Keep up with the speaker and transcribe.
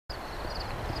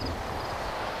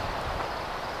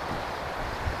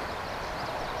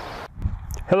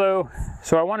Hello.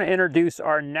 So I want to introduce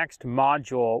our next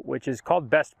module, which is called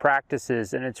Best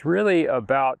Practices, and it's really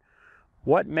about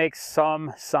what makes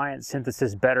some science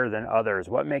synthesis better than others,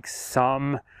 what makes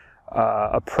some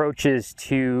approaches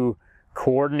to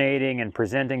coordinating and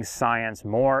presenting science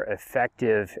more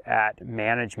effective at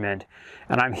management.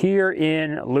 And I'm here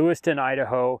in Lewiston,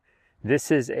 Idaho. This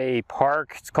is a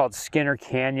park. It's called Skinner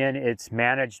Canyon. It's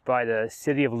managed by the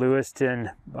City of Lewiston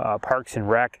Parks and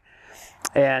Rec,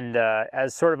 and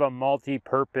as sort of a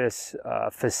multi-purpose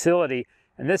facility.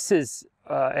 And this is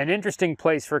an interesting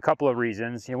place for a couple of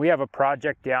reasons. We have a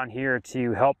project down here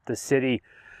to help the city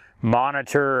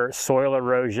monitor soil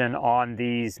erosion on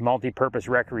these multi-purpose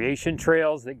recreation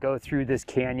trails that go through this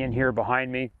canyon here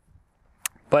behind me.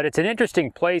 But it's an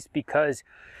interesting place because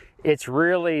it's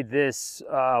really this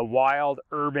wild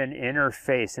urban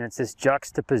interface, and it's this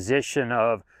juxtaposition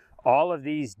of all of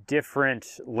these different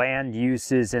land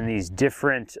uses and these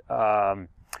different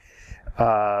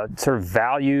sort of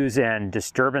values and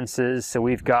disturbances. So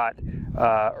we've got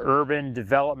urban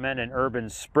development and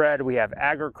urban spread, we have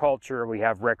agriculture, we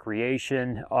have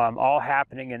recreation, all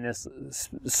happening in this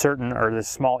this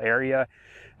small area.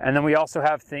 And then we also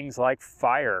have things like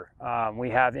fire.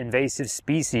 We have invasive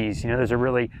species. There's a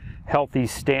really healthy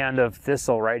stand of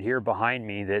thistle right here behind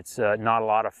me that's not a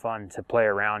lot of fun to play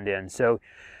around in. So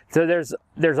there's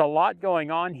a lot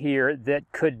going on here that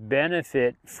could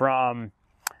benefit from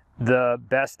the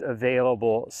best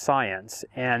available science.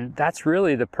 And that's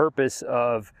really the purpose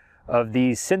of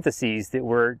these syntheses that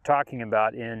we're talking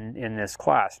about in this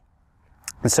class.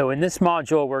 And so in this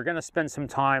module, we're going to spend some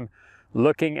time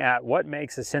looking at what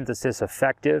makes a synthesis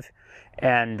effective,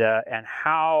 and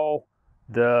how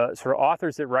the sort of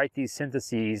authors that write these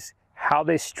syntheses, how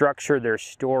they structure their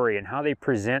story and how they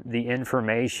present the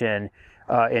information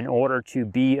in order to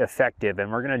be effective.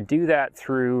 And we're going to do that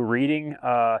through reading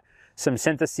some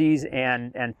syntheses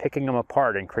and picking them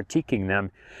apart and critiquing them.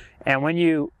 And when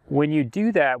you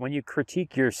do that, when you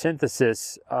critique your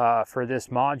synthesis for this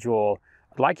module,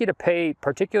 I'd like you to pay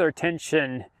particular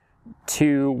attention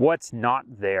to what's not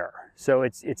there. So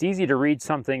it's easy to read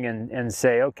something and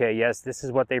say, okay, yes, this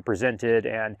is what they presented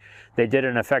and they did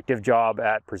an effective job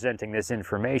at presenting this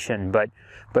information, but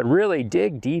really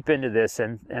dig deep into this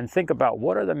and think about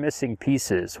what are the missing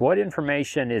pieces, what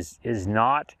information is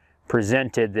not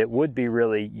presented that would be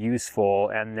really useful.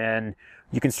 And then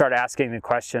you can start asking the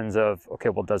questions of, okay,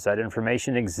 well, does that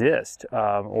information exist?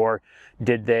 Or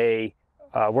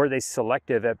were they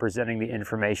selective at presenting the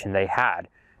information they had?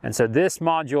 And so this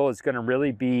module is going to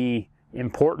really be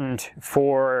important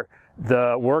for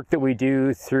the work that we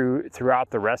do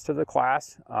throughout the rest of the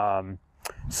class.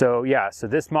 So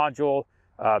this module,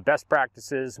 best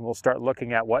practices, we'll start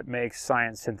looking at what makes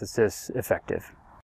science synthesis effective.